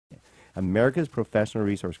America's Professional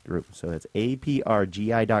Resource Group. So that's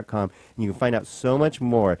aprgi.com, and you can find out so much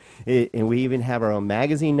more. And we even have our own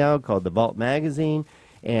magazine now called The Vault Magazine,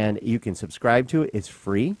 and you can subscribe to it. It's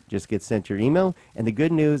free. Just get sent your email. And the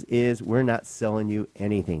good news is we're not selling you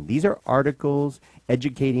anything. These are articles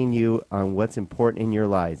educating you on what's important in your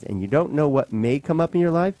lives. And you don't know what may come up in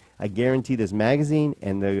your life. I guarantee this magazine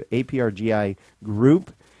and the APRGI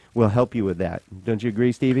group will help you with that. Don't you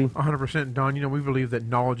agree, Stevie? 100%, Don. You know, we believe that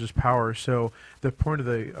knowledge is power. So the point of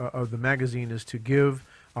the magazine is to give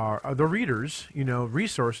the readers, you know,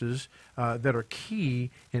 resources that are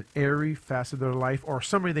key in every facet of their life or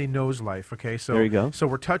somebody they know's life. Okay, so there you go. So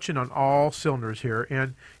we're touching on all cylinders here,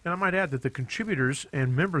 and I might add that the contributors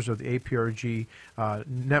and members of the APRG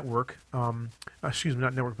network, excuse me,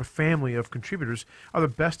 not network, but family of contributors, are the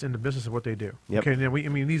best in the business of what they do. Yep. Okay, now I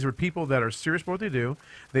mean, these are people that are serious about what they do.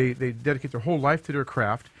 They dedicate their whole life to their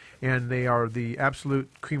craft, and they are the absolute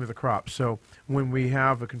cream of the crop. So when we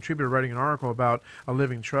have a contributor writing an article about a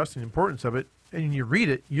living trust and the importance of it, and you read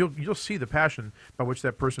it, you'll see the passion by which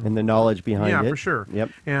that person and the knowledge behind it. Yeah, for sure. Yep.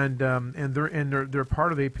 And they're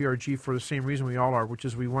part of APRG for the same reason we all are, which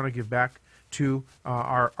is we want to give back to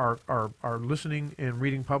our listening and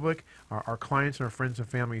reading public, our clients and our friends and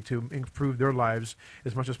family, to improve their lives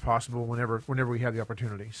as much as possible whenever we have the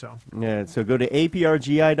opportunity. So yeah, so go to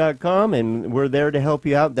aprgi.com, and we're there to help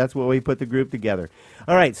you out. That's what we put the group together.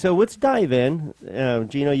 All right, so let's dive in.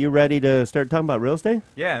 Gino, you ready to start talking about real estate?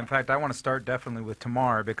 Yeah, in fact, I want to start definitely with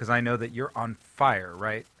Tamar, because I know that you're on fire,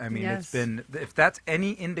 right? I mean, Yes. It's been, if that's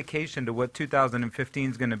any indication to what 2015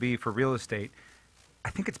 is going to be for real estate, I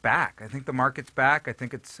think it's back. I think the market's back. I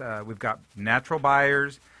think it's we've got natural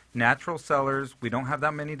buyers, natural sellers. We don't have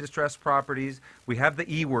that many distressed properties. We have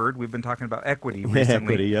the E word. We've been talking about equity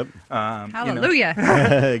recently. Equity, yep. Hallelujah.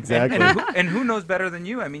 Exactly. And who knows better than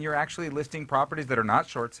you? I mean, you're actually listing properties that are not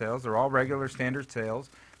short sales. They're all regular standard sales.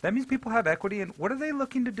 That means people have equity. And what are they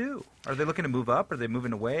looking to do? Are they looking to move up? Are they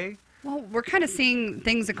moving away? Well, we're kind of seeing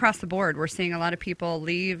things across the board. We're seeing a lot of people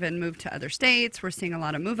leave and move to other states. We're seeing a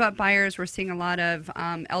lot of move-up buyers. We're seeing a lot of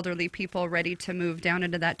elderly people ready to move down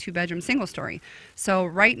into that two-bedroom single story. So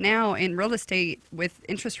right now in real estate, with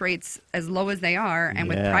interest rates as low as they are and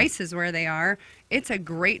with prices where they are, it's a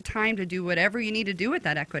great time to do whatever you need to do with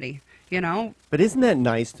that equity. You know? But isn't that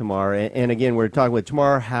nice, Tamar? And again, we're talking with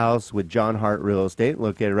Tamar House with John Hart Real Estate,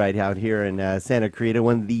 located right out here in Santa Clarita,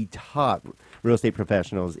 one of the top real estate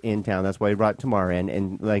professionals in town. That's why we brought Tamar in.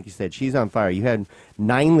 And like you said, she's on fire. You had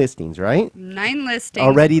 9 listings, right? 9 listings.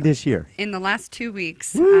 Already this year. In the last 2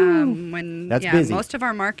 weeks. That's busy. Most of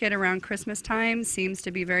our market around Christmas time seems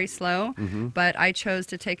to be very slow. But I chose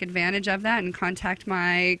to take advantage of that and contact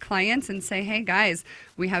my clients and say, hey, guys,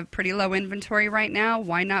 we have pretty low inventory right now.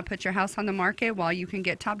 Why not put your house on the market while you can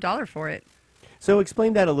get top dollar for it? So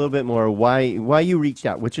explain that a little bit more, why you reached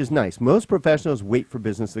out, which is nice. Most professionals wait for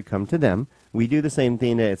business to come to them. We do the same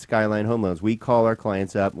thing at Skyline Home Loans. We call our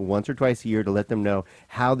clients up once or twice a year to let them know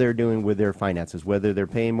how they're doing with their finances, whether they're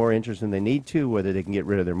paying more interest than they need to, whether they can get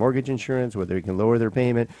rid of their mortgage insurance, whether they can lower their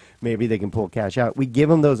payment, maybe they can pull cash out. We give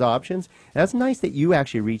them those options. That's nice that you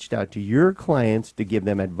actually reached out to your clients to give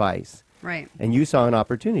them advice. Right. And you saw an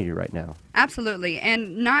opportunity right now. Absolutely.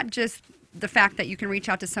 And not just the fact that you can reach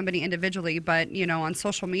out to somebody individually, but, you know, on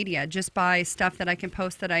social media, just by stuff that I can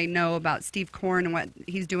post that I know about Steve Korn and what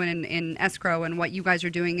he's doing in escrow and what you guys are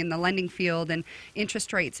doing in the lending field and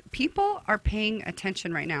interest rates. People are paying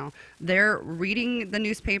attention right now. They're reading the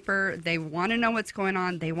newspaper. They want to know what's going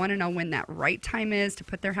on. They want to know when that right time is to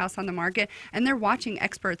put their house on the market. And they're watching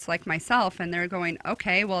experts like myself, and they're going,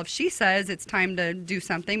 okay, well, if she says it's time to do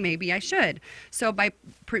something, maybe I should. So by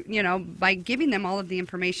giving them all of the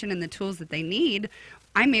information and the tools that they need,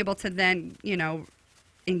 I'm able to then,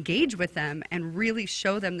 engage with them and really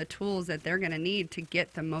show them the tools that they're going to need to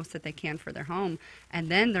get the most that they can for their home. And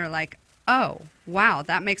then they're like, oh, wow,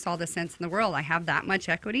 that makes all the sense in the world. I have that much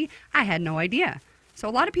equity. I had no idea. So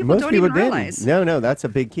a lot of people don't even realize. No, that's a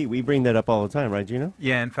big key. We bring that up all the time, right, Gino?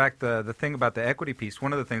 Yeah, in fact, the thing about the equity piece,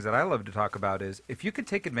 one of the things that I love to talk about is if you could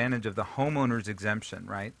take advantage of the homeowner's exemption,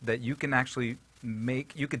 right, that you can actually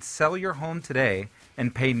you could sell your home today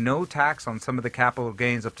and pay no tax on some of the capital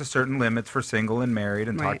gains up to certain limits for single and married,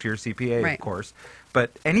 and talk to your CPA, of course. But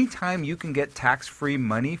anytime you can get tax-free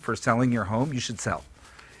money for selling your home, you should sell.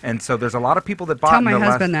 And so there's a lot of people that bought. Tell my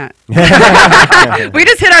husband that. We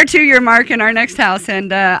just hit our 2-year mark in our next house, and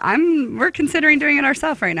we're considering doing it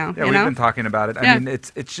ourselves right now. Yeah, we've been talking about it. I mean,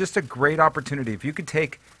 it's just a great opportunity. If you could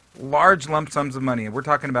take large lump sums of money, and we're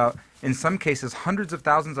talking about, in some cases, hundreds of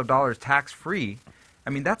thousands of dollars tax-free, I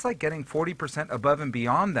mean, that's like getting 40% above and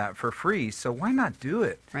beyond that for free. So why not do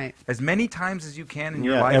it? Right. As many times as you can in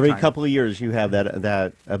your Yeah, lifetime. every couple of years you have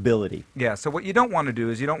that ability. Yeah, so what you don't want to do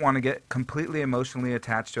is you don't want to get completely emotionally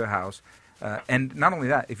attached to a house. And not only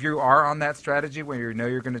that, if you are on that strategy where you know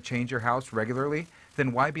you're going to change your house regularly,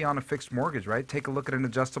 then why be on a fixed mortgage, right? Take a look at an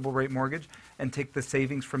adjustable rate mortgage and take the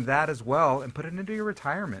savings from that as well and put it into your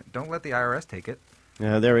retirement. Don't let the IRS take it.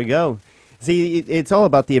 There we go. See, it's all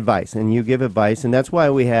about the advice, and you give advice, and that's why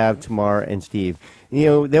we have Tamar and Steve. You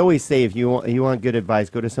know, they always say if you want good advice,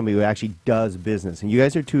 go to somebody who actually does business. And you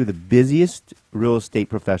guys are two of the busiest real estate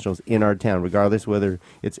professionals in our town, regardless whether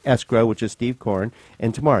it's escrow, which is Steve Korn,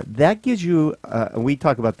 and Tamar. That gives you, we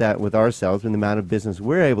talk about that with ourselves and the amount of business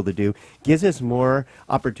we're able to do, gives us more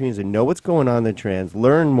opportunities to know what's going on in the trends,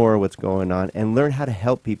 learn more what's going on, and learn how to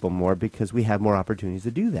help people more because we have more opportunities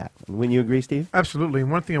to do that. Wouldn't you agree, Steve? Absolutely. And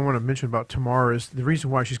one thing I want to mention about Tamar is the reason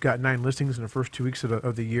why she's got 9 listings in the first 2 weeks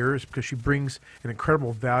of the year is because she brings an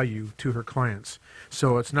incredible value to her clients.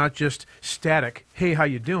 So it's not just static, hey, how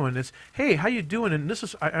you doing? It's, hey, how you doing? And this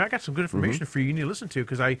is, I got some good information for you you need to listen to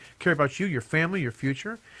because I care about you, your family, your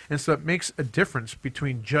future. And so it makes a difference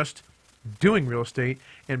between just doing real estate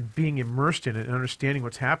and being immersed in it and understanding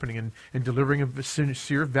what's happening and delivering a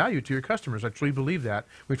sincere value to your customers. I truly believe that.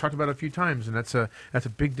 We've talked about it a few times, and that's a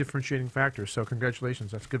big differentiating factor. So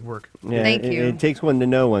congratulations. That's good work. Yeah, Thank you. It takes one to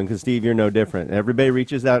know one because, Steve, you're no different. Everybody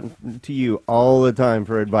reaches out to you all the time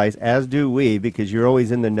for advice, as do we, because you're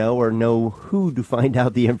always in the know or know who to find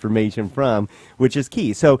out the information from, which is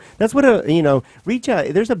key. So that's what, reach out.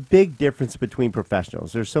 There's a big difference between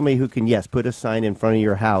professionals. There's somebody who can, yes, put a sign in front of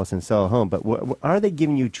your house and sell a home, but are they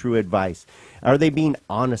giving you true advice? Are they being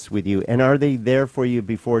honest with you? And are they there for you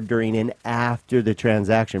before, during, and after the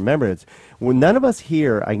transaction? Remember, none of us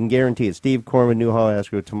here, I can guarantee it, Steve Corwin, New Hall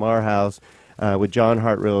Escrow, Tamar House, with John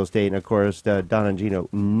Hart Real Estate, and of course, Don and Gino,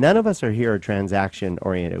 none of us are here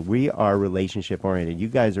transaction-oriented. We are relationship-oriented. You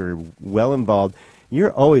guys are well involved.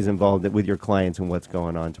 You're always involved with your clients and what's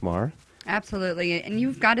going on, Tamar. Absolutely. And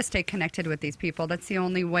you've got to stay connected with these people. That's the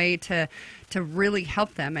only way to really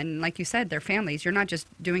help them. And like you said, their families. You're not just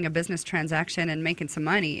doing a business transaction and making some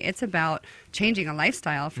money. It's about changing a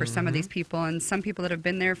lifestyle for some of these people. And some people that have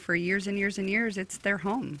been there for years and years and years, it's their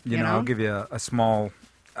home. You know, I'll give you a small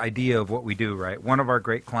idea of what we do, right? One of our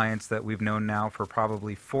great clients that we've known now for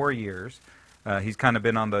probably 4 years, he's kind of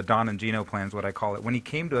been on the Don and Gino plans, what I call it. When he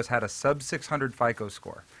came to us, had a sub 600 FICO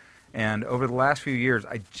score. And over the last few years,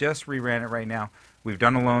 I just reran it right now. We've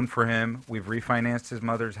done a loan for him. We've refinanced his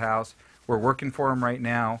mother's house. We're working for him right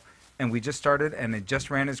now. And we just started, and it just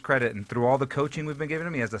ran his credit. And through all the coaching we've been giving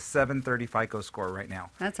him, he has a 730 FICO score right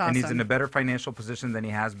now. That's awesome. And he's in a better financial position than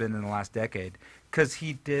he has been in the last decade because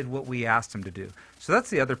he did what we asked him to do. So that's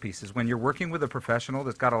the other piece, is when you're working with a professional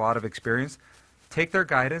that's got a lot of experience, take their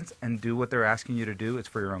guidance and do what they're asking you to do. It's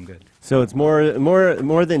for your own good. So it's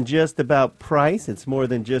more than just about price. It's more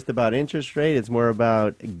than just about interest rate. It's more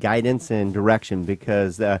about guidance and direction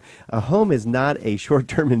because a home is not a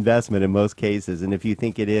short-term investment in most cases. And if you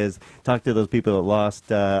think it is, talk to those people that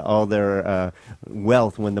lost all their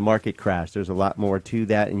wealth when the market crashed. There's a lot more to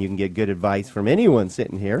that, and you can get good advice from anyone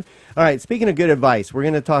sitting here. All right, speaking of good advice, we're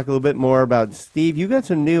going to talk a little bit more about, Steve, you got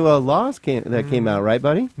some new laws that came out, right,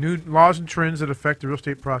 buddy? New laws and trends that affect the real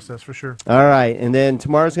estate process, for sure. All right, and then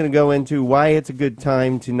tomorrow's going to go into why it's a good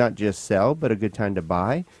time to not just sell, but a good time to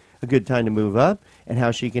buy, a good time to move up, and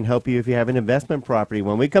how she can help you if you have an investment property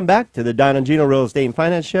when we come back to the Don and Gino Real Estate and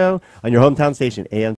Finance Show on your hometown station, AM